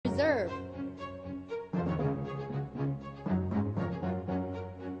deserve.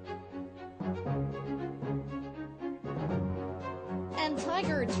 And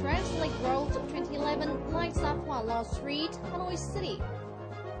Tiger Translate World 2011 lights up Hoa Lao Street, Hanoi City.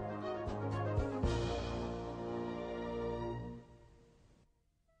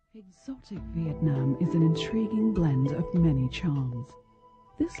 Exotic Vietnam is an intriguing blend of many charms.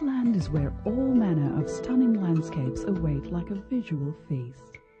 This land is where all manner of stunning landscapes await like a visual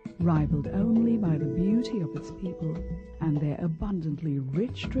feast, rivaled only by the beauty of its people and their abundantly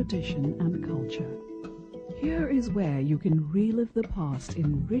rich tradition and culture. Here is where you can relive the past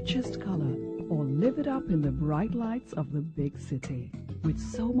in richest color or live it up in the bright lights of the big city. With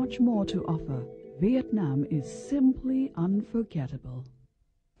so much more to offer, Vietnam is simply unforgettable.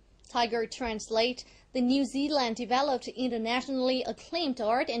 Tiger Translate, the New Zealand-developed internationally acclaimed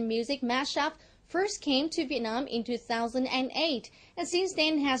art and music mashup, first came to Vietnam in 2008, and since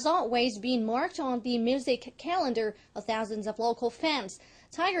then has always been marked on the music calendar of thousands of local fans.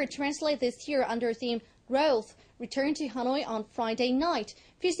 Tiger Translate this year under theme Growth returned to Hanoi on Friday night,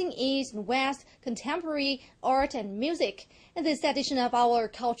 fusing East and West, contemporary art and music. In this edition of our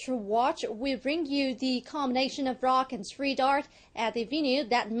Culture Watch, we bring you the combination of rock and street art at the venue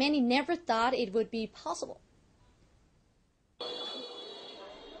that many never thought it would be possible.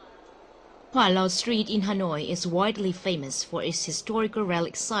 Hoa Lao Street in Hanoi is widely famous for its historical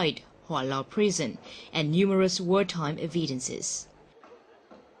relic site, Hoa Lao Prison, and numerous wartime evidences.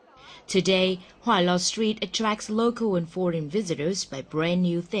 Today, Hoa Lao Street attracts local and foreign visitors by brand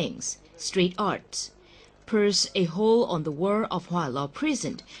new things, street arts. Pierce a hole on the wall of Hoa Lao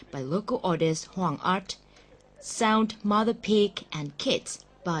Prison by local artist Hoàng Art. Sound Mother Pig and Kids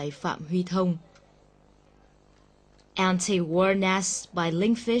by Phạm Huy Thông. Anti-war nest by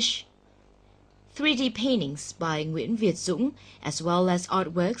Linkfish. 3D paintings by Nguyễn Việt Dũng, as well as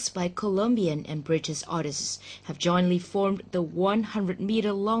artworks by Colombian and British artists, have jointly formed the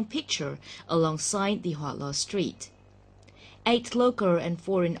 100-meter-long picture alongside the Hoa Lao Street. 8 local and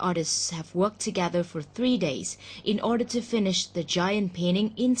foreign artists have worked together for 3 days in order to finish the giant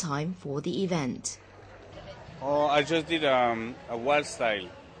painting in time for the event. Oh, I just did a wall style.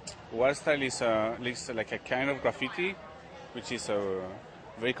 Wall style is like a kind of graffiti, which is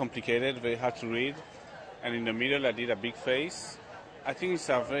very complicated, very hard to read. And in the middle, I did a big face. I think it's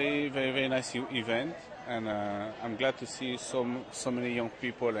a very, very, very nice event, and I'm glad to see so many young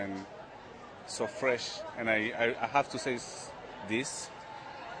people and so fresh. And I have to say this,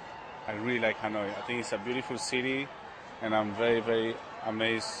 I really like Hanoi. I think it's a beautiful city, and I'm very, very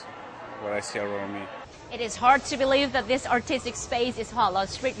amazed what I see around me. It is hard to believe that this artistic space is Hoa Lao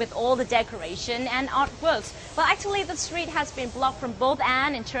Street with all the decoration and artworks. But actually the street has been blocked from both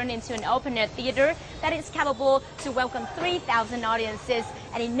ends and turned into an open-air theater that is capable to welcome 3,000 audiences.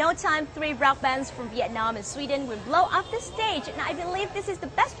 And in no time, 3 rock bands from Vietnam and Sweden will blow up the stage. And I believe this is the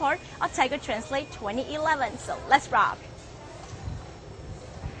best part of Tiger Translate 2011. So let's rock!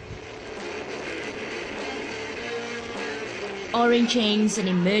 Orange Chains, an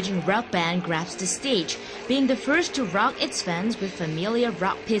emerging rock band, grabs the stage, being the first to rock its fans with familiar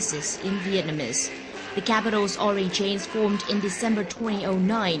rock pieces in Vietnamese. The capital's Orange Chains formed in December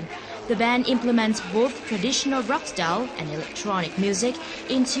 2009. The band implements both traditional rock style and electronic music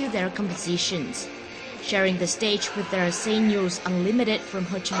into their compositions. Sharing the stage with their Seniors Unlimited from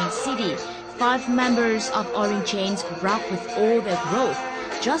Ho Chi Minh City, 5 members of Orange Chains rock with all their growth,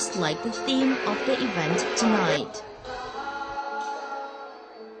 just like the theme of the event tonight.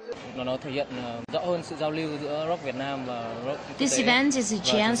 This event is a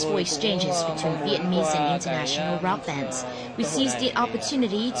chance for exchanges between Vietnamese and international rock bands. We seized the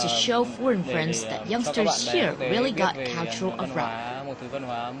opportunity to show foreign friends that youngsters here really got culture of rock.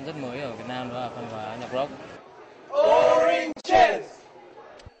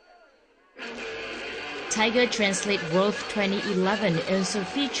 Tiger Translate World 2011 also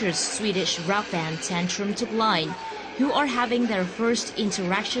features Swedish rock band Tantrum to Blind, who are having their first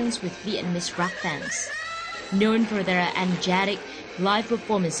interactions with Vietnamese rock fans. Known for their energetic live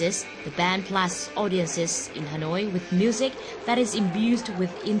performances, the band blasts audiences in Hanoi with music that is imbued with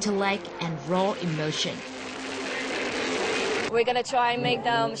intellect and raw emotion. We're gonna try and make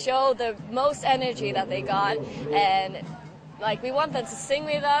them show the most energy that they got, and we want them to sing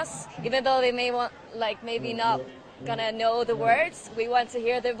with us, even though they may want maybe not gonna know the words. We want to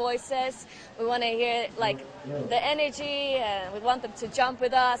hear their voices. We want to hear the energy, and we want them to jump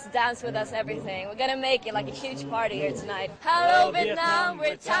with us, dance with us, everything. We're gonna make it like a huge party here tonight. Hello Vietnam,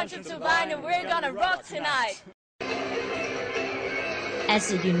 we're Tantrum to Blind and we're gonna rock tonight.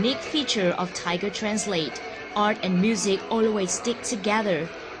 As a unique feature of Tiger Translate, art and music always stick together.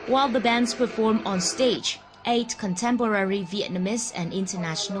 While the bands perform on stage, 8 contemporary Vietnamese and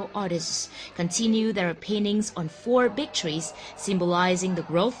international artists continue their paintings on 4 big trees, symbolizing the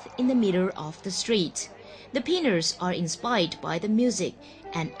growth in the middle of the street. The painters are inspired by the music,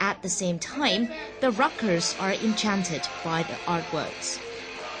 and at the same time, the rockers are enchanted by the artworks.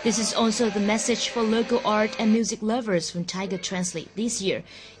 This is also the message for local art and music lovers from Tiger Translate this year.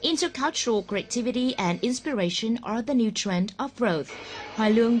 Intercultural creativity and inspiration are the new trend of growth.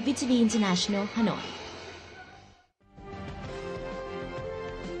 Hoài Lương, VTV International, Hanoi.